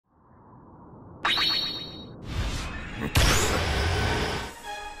Now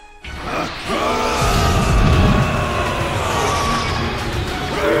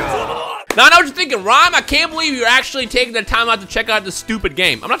I know what you're thinking, Rhyme, I can't believe you're actually taking the time out to check out this stupid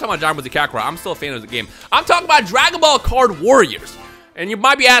game. I'm not talking about Dragon Ball Z Kakarot, I'm still a fan of the game. I'm talking about Dragon Ball Card Warriors. And you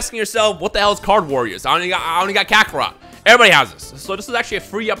might be asking yourself, what the hell is Card Warriors? I only got Kakarot. Everybody has this. So this is actually a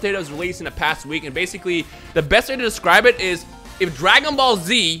free update that was released in the past week, and basically, the best way to describe it is if Dragon Ball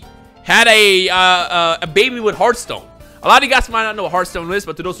Z had a baby with Hearthstone. A lot of you guys might not know what Hearthstone is,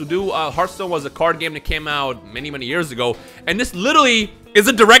 but to those who do, Hearthstone was a card game that came out many years ago, and this literally is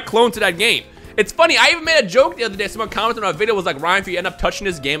a direct clone to that game. It's funny, I even made a joke the other day. Someone commented on a video, was like, Ryan, if you end up touching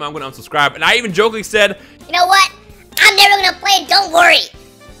this game, I'm going to unsubscribe. And I even jokingly said, you know what? I'm never going to play it, don't worry.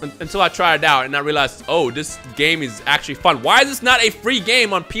 Until I tried it out and I realized, oh, this game is actually fun. Why is this not a free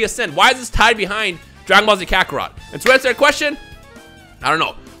game on PSN? Why is this tied behind Dragon Ball Z Kakarot? And to answer that question, I don't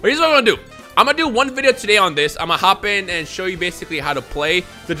know. But here's what I'm going to do. I'm going to do one video today on this. I'm going to hop in and show you basically how to play.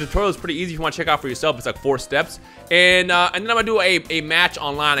 The tutorial is pretty easy if you want to check out for yourself. It's like 4 steps. And then I'm going to do a match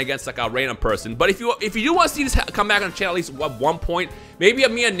online against like a random person. But if you do want to see this come back on the channel at least at one point, maybe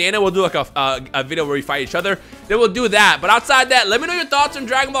me and Nana will do like a video where we fight each other. Then we'll do that. But outside that, let me know your thoughts on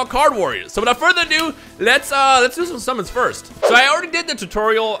Dragon Ball Card Warriors. So without further ado, let's do some summons first. So I already did the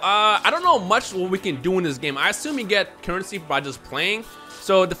tutorial. I don't know much what we can do in this game. I assume you get currency by just playing.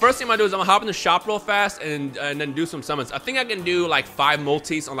 So the first thing I'm gonna do is I'm gonna hop in the shop real fast and then do some summons. I think I can do like 5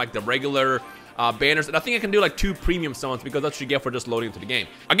 multis on like the regular banners, and I think I can do like 2 premium summons because that's what you get for just loading into the game.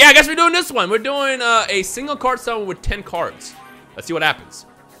 Okay, I guess we're doing this one. We're doing a single card summon with 10 cards. Let's see what happens.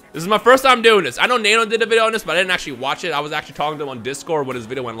 This is my first time doing this. I know Nano did a video on this, but I didn't actually watch it. I was actually talking to him on Discord when his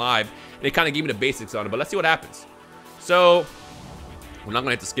video went live, and he kind of gave me the basics on it, but let's see what happens. So, we're not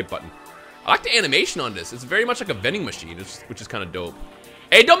gonna hit the skip button. I like the animation on this. It's very much like a vending machine, which is kind of dope.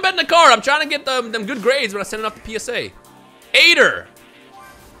 Hey, don't bet in the card. I'm trying to get them good grades when I send it off to PSA. Aider.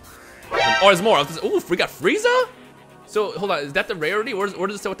 Oh, there's more. Ooh, we got Frieza? So, hold on. Is that the rarity? Where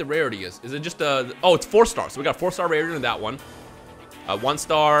does it say what the rarity is? Is it just oh, it's 4 stars. So we got 4-star rarity in that one. 1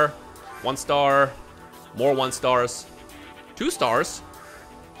 star. 1 star. More 1 stars. 2 stars.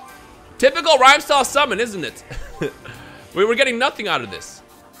 Typical Rhymestyle summon, isn't it? We were getting nothing out of this.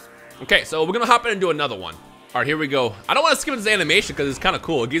 Okay, so we're going to hop in and do another one. All right, here we go. I don't want to skip this animation because it's kind of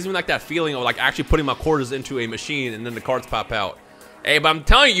cool. It gives me like that feeling of like actually putting my quarters into a machine and then the cards pop out. Hey, but I'm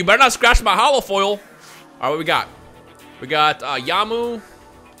telling you, you better not scratch my hollow foil. All right, what we got? We got Yamu,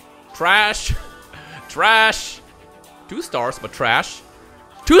 Trash, Trash, 2 stars, but Trash,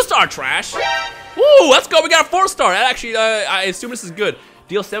 2-star Trash. Woo, let's go. We got a 4-star. That actually, I assume this is good.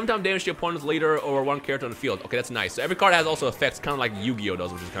 Deal 7 times damage to your opponent's leader or 1 character on the field. Okay, that's nice. So every card has also effects, kind of like Yu-Gi-Oh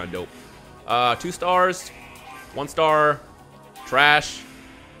does, which is kind of dope. 2 stars. 1 star, trash,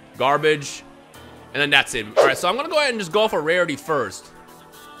 garbage, and then that's it. All right, so I'm gonna go ahead and just go for rarity first.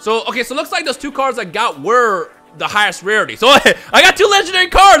 So, okay, so it looks like those 2 cards I got were the highest rarity. So I got 2 legendary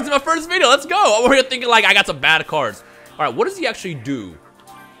cards in my first video. Let's go. Over here thinking like I got some bad cards. All right, what does he actually do?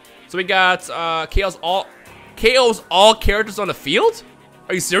 So we got KO's all characters on the field.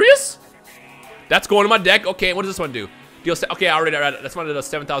 Are you serious? That's going to my deck. Okay, what does this one do? Okay, I already read it. That's one of the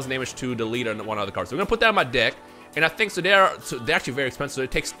 7,000 damage to the leader and 1 other card. So we're gonna put that in my deck, and I think so. They're actually very expensive. So it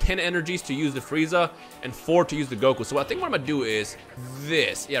takes 10 energies to use the Frieza and 4 to use the Goku. So I think what I'm gonna do is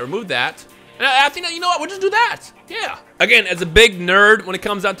this. Yeah, remove that. And I think that, you know what? We'll just do that. Yeah. Again, as a big nerd when it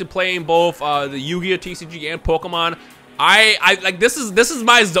comes down to playing both the Yu-Gi-Oh TCG and Pokemon, I like this is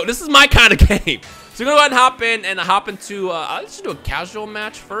my zone. This is my kind of game. So we're gonna go ahead and hop in and hop into. Let's just do a casual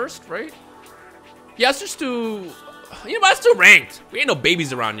match first, right? Yeah, let's just do. You know what, let's do ranked. We ain't no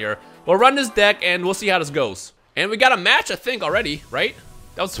babies around here. We'll run this deck and we'll see how this goes. And we got a match, I think, already, right?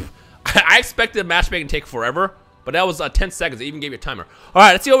 That was, I expected matchmaking to take forever, but that was 10 seconds. They even gave you a timer. All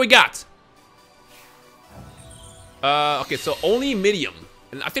right, let's see what we got. Okay, so only medium.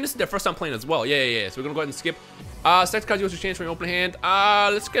 And I think this is their first time playing as well. Yeah. So we're gonna go ahead and skip. Select cards you want to change from your open hand.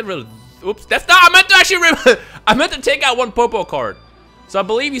 Let's get rid of, oops, that's not, I meant to actually, I meant to take out 1 Popo card. So I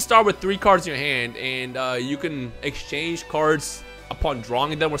believe you start with 3 cards in your hand, and you can exchange cards upon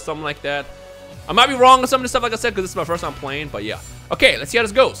drawing them or something like that. I might be wrong on some of the stuff, like I said, because this is my first time playing, but yeah. Okay, let's see how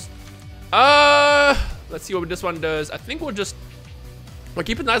this goes. Let's see what this one does. I think we'll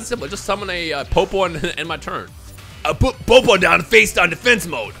keep it nice and simple. Just summon a Popo and end my turn. I put Popo down face down defense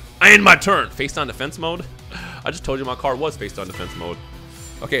mode. I end my turn. Face down defense mode? I just told you my card was face down defense mode.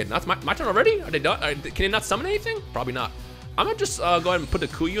 Okay, that's my turn already? Are they done? Can they not summon anything? Probably not. I'm gonna just go ahead and put the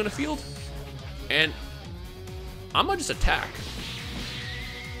Kuyu in the field, and I'm gonna just attack.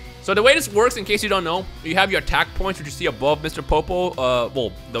 So the way this works, in case you don't know, you have your attack points, which you see above Mr. Popo.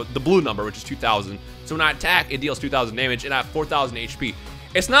 Well, the blue number, which is 2,000. So when I attack, it deals 2,000 damage, and I have 4,000 HP.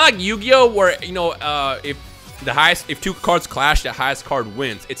 It's not like Yu-Gi-Oh, where if two cards clash, the highest card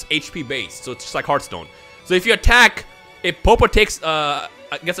wins. It's HP based, so it's just like Hearthstone. So if you attack, if Popo gets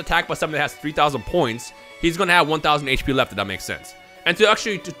attacked by something that has 3,000 points, he's gonna have 1,000 HP left. If that makes sense. And to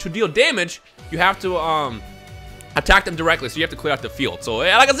actually to deal damage, you have to attack them directly. So you have to clear out the field. So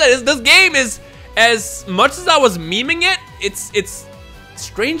like I said, this game is, as much as I was memeing it, it's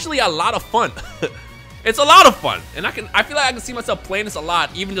strangely a lot of fun. It's a lot of fun, and I feel like I can see myself playing this a lot,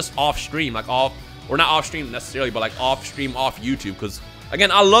 even just off stream, like off, or not off stream necessarily, but like off stream, off YouTube. Because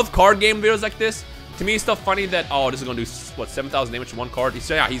again, I love card game videos like this. To me, it's still funny that, oh, this is gonna do what, 7,000 damage to one card.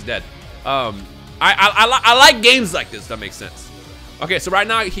 Yeah, he's dead. I like games like this. That makes sense. Okay, so right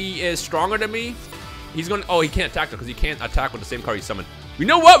now he is stronger than me. He's gonna, oh, he can't attack though, because he can't attack with the same card he summoned. You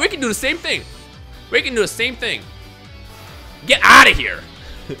know what? We can do the same thing. We can do the same thing. Get out of here.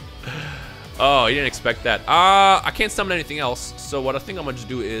 Oh, he didn't expect that. I can't summon anything else. So what I think I'm gonna just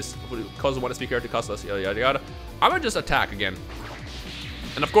do is, cause one speaker to cost less, yada yada yada. I'm gonna just attack again.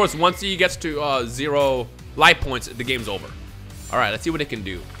 And of course, once he gets to 0 life points, the game's over. All right, let's see what it can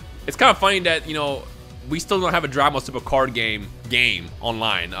do. It's kind of funny that, you know, we still don't have a Dragon Ball Super card game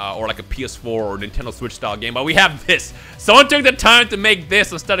online, or like a PS4 or Nintendo Switch style game, but we have this. Someone took the time to make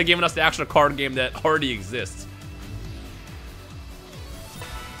this instead of giving us the actual card game that already exists.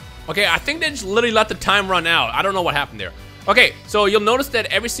 Okay, I think they just literally let the time run out. I don't know what happened there. Okay, so you'll notice that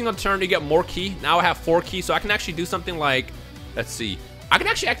every single turn you get more ki. Now I have 4 ki, so I can actually do something like, let's see. I can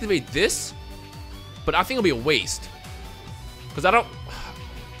actually activate this, but I think it'll be a waste. Because I don't,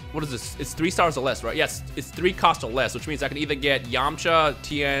 what is this? It's 3 stars or less, right? Yes, it's 3 cost or less, which means I can either get Yamcha,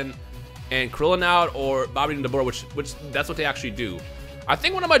 Tien, and Krillin out, or Bobby and Deborah, which that's what they actually do. I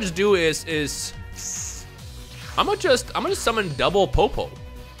think what I might just do is I'm gonna just summon double Popo.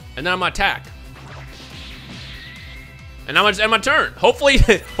 And then I'm gonna attack. And I'm gonna just end my turn. Hopefully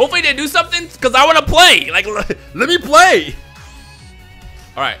they do something, because I wanna play. Like, let me play.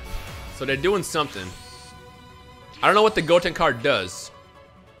 Alright. So they're doing something. I don't know what the Goten card does.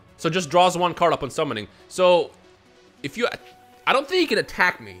 So it just draws 1 card up on summoning. So if you, I don't think he can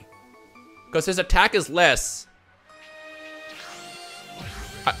attack me, because his attack is less.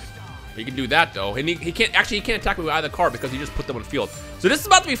 He can do that though, and he can't attack me with either card because he just put them on the field. So this is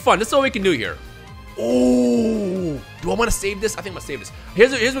about to be fun. This is what we can do here. Oh, do I want to save this? I think I'm gonna save this.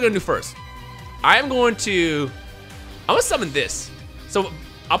 Here's what we're gonna do first. I'm gonna summon this. So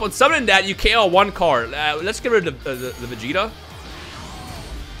upon summoning that, you KO 1 card. Let's get rid of the Vegeta.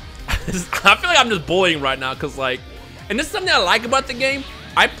 I feel like I'm just bullying right now, because like, and this is something I like about the game.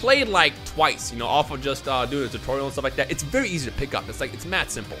 I played like twice, you know, off of just doing a tutorial and stuff like that. It's very easy to pick up. It's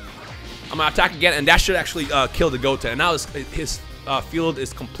mad simple. I'm gonna attack again, and that should actually kill the Goten. And now his field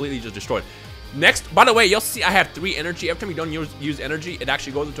is completely just destroyed. Next, by the way, you'll see I have 3 energy. Every time you don't use energy, it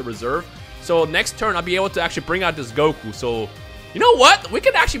actually goes into reserve. So next turn, I'll be able to actually bring out this Goku. So, you know what? We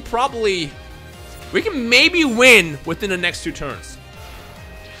can actually we can maybe win within the next 2 turns.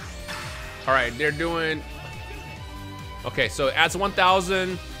 All right, they're doing. Okay, so it adds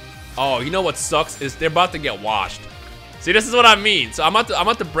 1,000. Oh, you know what sucks is they're about to get washed. See, this is what I mean. So I'm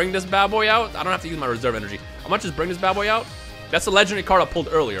about to bring this bad boy out. I don't have to use my reserve energy. I'm about to just bring this bad boy out. That's the legendary card I pulled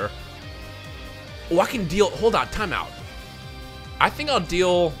earlier. Oh, I can deal. Hold on, timeout. I think I'll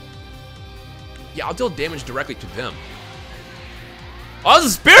deal. Yeah, I'll deal damage directly to them. Oh, this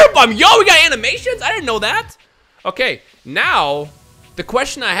is a Spirit Bomb. Yo, we got animations? I didn't know that. Okay, now the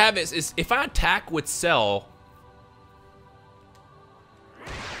question I have is if I attack with Cell.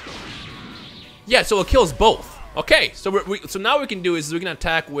 Yeah, so it kills both. Okay, so so now what we can do is we can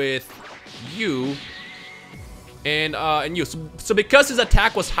attack with you and you. So because his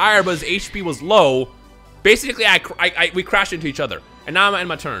attack was higher but his HP was low, basically we crashed into each other. And now I'm in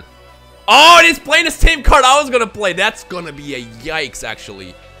my turn. Oh, and he's playing the same card I was gonna play. That's gonna be a yikes,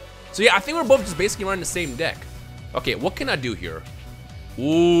 actually. So yeah, I think we're both just basically running the same deck. Okay, what can I do here?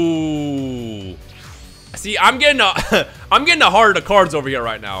 Ooh. See, I'm getting the heart of the cards over here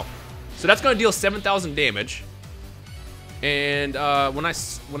right now. So that's gonna deal 7,000 damage. And can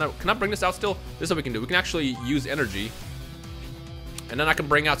I bring this out still? This is what we can do. We can actually use energy. And then I can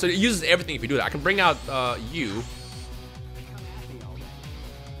bring out, so it uses everything if you do that. I can bring out you.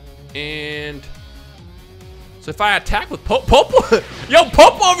 And so if I attack with Popo, yo,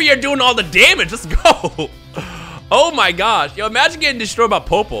 Popo over here doing all the damage. Let's go. Oh my gosh. Yo, imagine getting destroyed by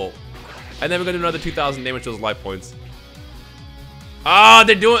Popo. And then we're gonna do another 2,000 damage to those life points. Ah,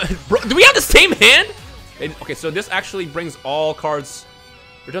 they're doing, bro, do we have the same hand? Okay, so this actually brings all cards.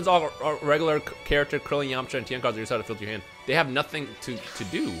 Returns all regular character, Krillin, Yamcha, and Tien cards that you decide to fill to your hand. They have nothing to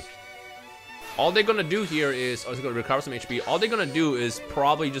do. All they're gonna do here is, oh, it's gonna recover some HP. All they're gonna do is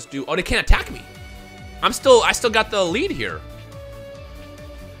probably just do, oh, they can't attack me. I still got the lead here.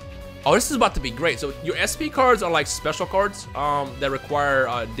 Oh, this is about to be great. So your SP cards are like special cards that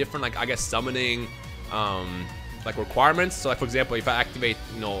require different, like, I guess, summoning like requirements. So like, for example, if I activate,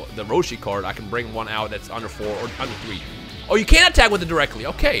 you know, the Roshi card, I can bring one out that's under 4 or under 3. Oh, you can't attack with it directly.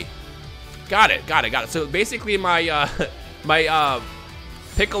 Okay. Got it. So basically my my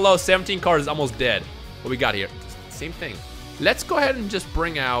Piccolo 17 card is almost dead. What we got here? Same thing. Let's go ahead and just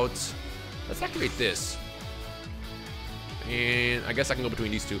bring out, let's activate this. And I guess I can go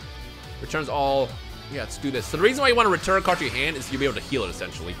between these two. Returns all, yeah, let's do this. So the reason why you want to return a card to your hand is you'll be able to heal it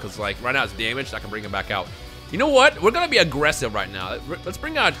essentially. Because like right now it's damaged, I can bring it back out. You know what? We're gonna be aggressive right now. Let's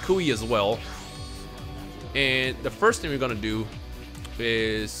bring out Kui as well. And the first thing we're gonna do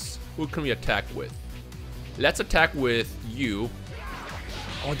is, who can we attack with? Let's attack with you.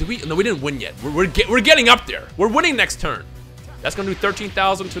 Oh, did we? No, we didn't win yet. We're getting up there. We're winning next turn. That's gonna do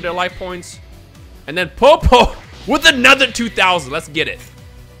 13,000 to their life points, and then Popo with another 2,000. Let's get it.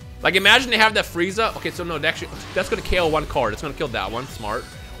 Like, imagine they have that Frieza. Okay, so no, actually, that's gonna KO one card. It's gonna kill that one. Smart.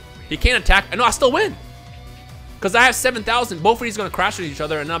 He can't attack. No, I still win. Because I have 7,000. Both of these gonna crash with each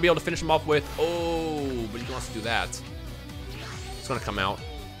other, and I'll be able to finish him off with. Oh, but he wants to do that. It's gonna come out.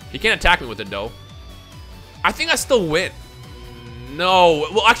 He can't attack me with it though. I think I still win. No,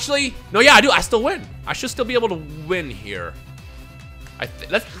 well, actually, no, yeah, I do. I still win. I should still be able to win here.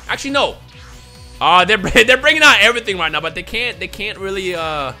 Let's actually no. They're bringing out everything right now, but they can't really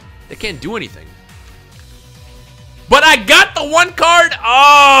they can't do anything. But I got the one card.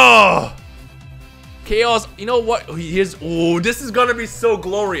 Oh, Chaos. You know what? Here's, oh, this is gonna be so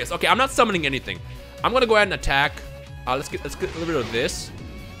glorious. Okay, I'm not summoning anything. I'm gonna go ahead and attack. Let's get a little bit of this.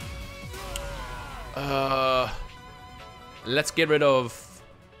 Let's get rid of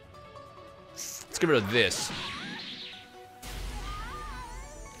this.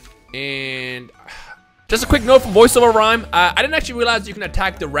 And just a quick note from voiceover rhyme. I didn't actually realize you can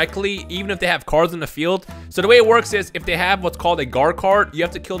attack directly even if they have cards in the field. So the way it works is if they have what's called a guard card, you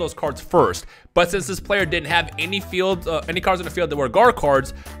have to kill those cards first. But since this player didn't have any cards in the field that were guard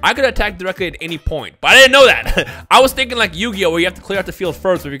cards, I could attack directly at any point. But I didn't know that. I was thinking like Yu-Gi-Oh, where you have to clear out the field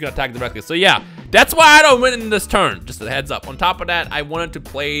first before you can attack directly. So yeah, that's why I don't win in this turn. Just a heads up. On top of that, I wanted to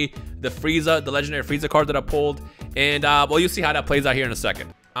play the Frieza, the legendary Frieza card that I pulled. And well, you'll see how that plays out here in a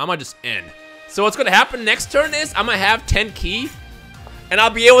second. I'm gonna just end. So what's gonna happen next turn is I'm gonna have 10 ki, and I'll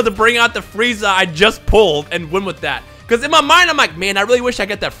be able to bring out the Frieza I just pulled and win with that. Because in my mind, I'm like, man, I really wish I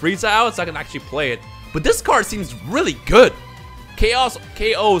get that Frieza out so I can actually play it. But this card seems really good. Chaos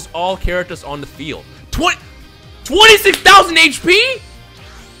KOs all characters on the field. 26,000 HP?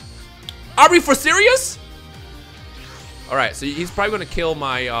 Are we for serious? All right, so he's probably gonna kill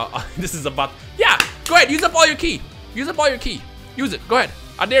my, this is about, yeah, go ahead, use up all your ki. Use up all your ki. Use it, go ahead,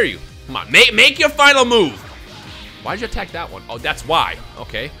 I dare you. Come on, make your final move. Why'd you attack that one? Oh, that's why,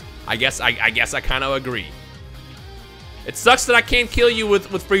 okay. I guess I kind of agree. It sucks that I can't kill you with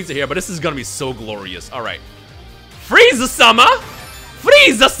Frieza here, but this is gonna be so glorious. All right, Frieza-sama,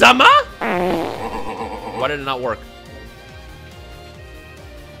 Frieza-sama. Why did it not work?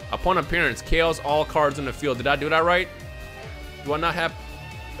 Upon appearance, KOs all cards in the field. Did I do that right? Do I not have?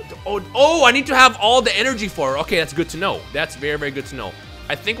 Oh, I need to have all the energy for her. Okay, that's good to know. That's very, very good to know.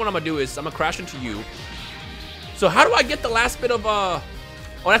 I think what I'm gonna do is I'm gonna crash into you. So how do I get the last bit of oh,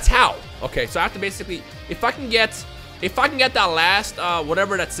 that's how. Okay, so I have to basically, if I can get that last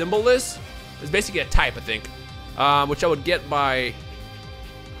whatever that symbol is, it's basically a type, I think, which I would get by,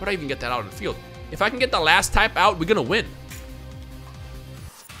 how would I even get that out in the field? If I can get the last type out, we're gonna win.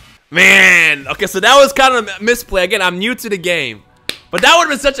 Man, okay, so that was kind of a misplay. Again, I'm new to the game, but that would have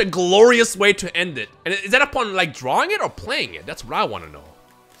been such a glorious way to end it. And is that upon like drawing it or playing it? That's what I want to know.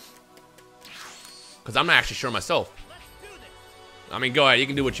 Because I'm not actually sure myself. I mean, go ahead, you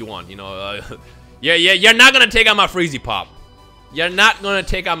can do what you want, you know. Yeah, you're not gonna take out my Freezy Pop. You're not gonna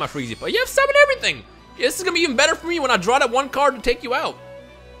take out my Freezy Pop. You have summoned everything. Yeah, this is gonna be even better for me when I draw that one card to take you out.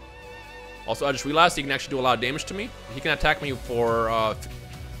 Also, I just realized he can actually do a lot of damage to me. He can attack me for,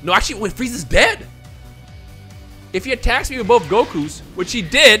 no, actually, wait, Frieza's dead. If he attacks me with both Gokus, which he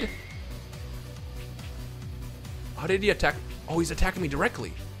did. How did he attack? Oh, he's attacking me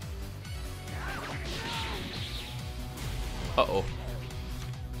directly. Uh-oh.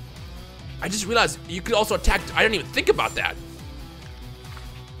 I just realized you could also attack. I didn't even think about that.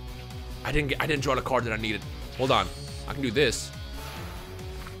 I didn't draw the card that I needed. Hold on. I can do this.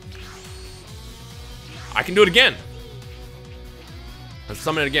 I can do it again. Let's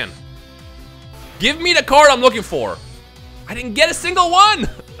summon it again. Give me the card I'm looking for. I didn't get a single one.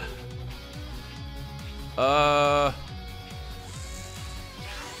 I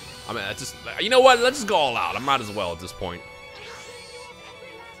mean, just, you know what? Let's just go all out. I might as well at this point.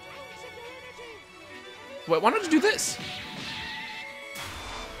 Wait, why don't you do this?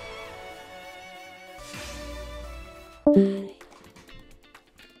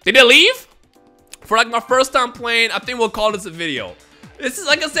 Did it leave? For like my first time playing, I think we'll call this a video. This is,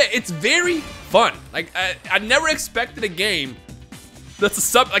 like I said, it's very fun. Like I never expected a game that's a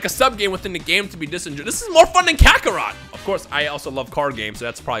sub game within the game to be this enjoyable. This is more fun than Kakarot. Of course, I also love card games, so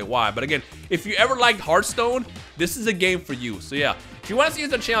that's probably why. But again, if you ever liked Hearthstone, this is a game for you. So yeah, if you want to see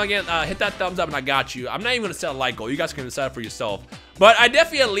the channel again, hit that thumbs up and I got you. I'm not even gonna set a like goal. You guys can decide for yourself. But I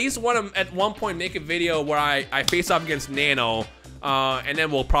definitely at least want to at one point make a video where I face off against Nano. And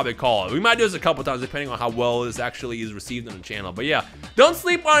then we'll probably call it. We might do this a couple times depending on how well this actually is received on the channel. But yeah, don't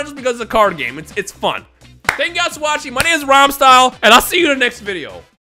sleep on it just because it's a card game. It's fun. Thank you guys for watching. My name is Rhymestyle, and I'll see you in the next video.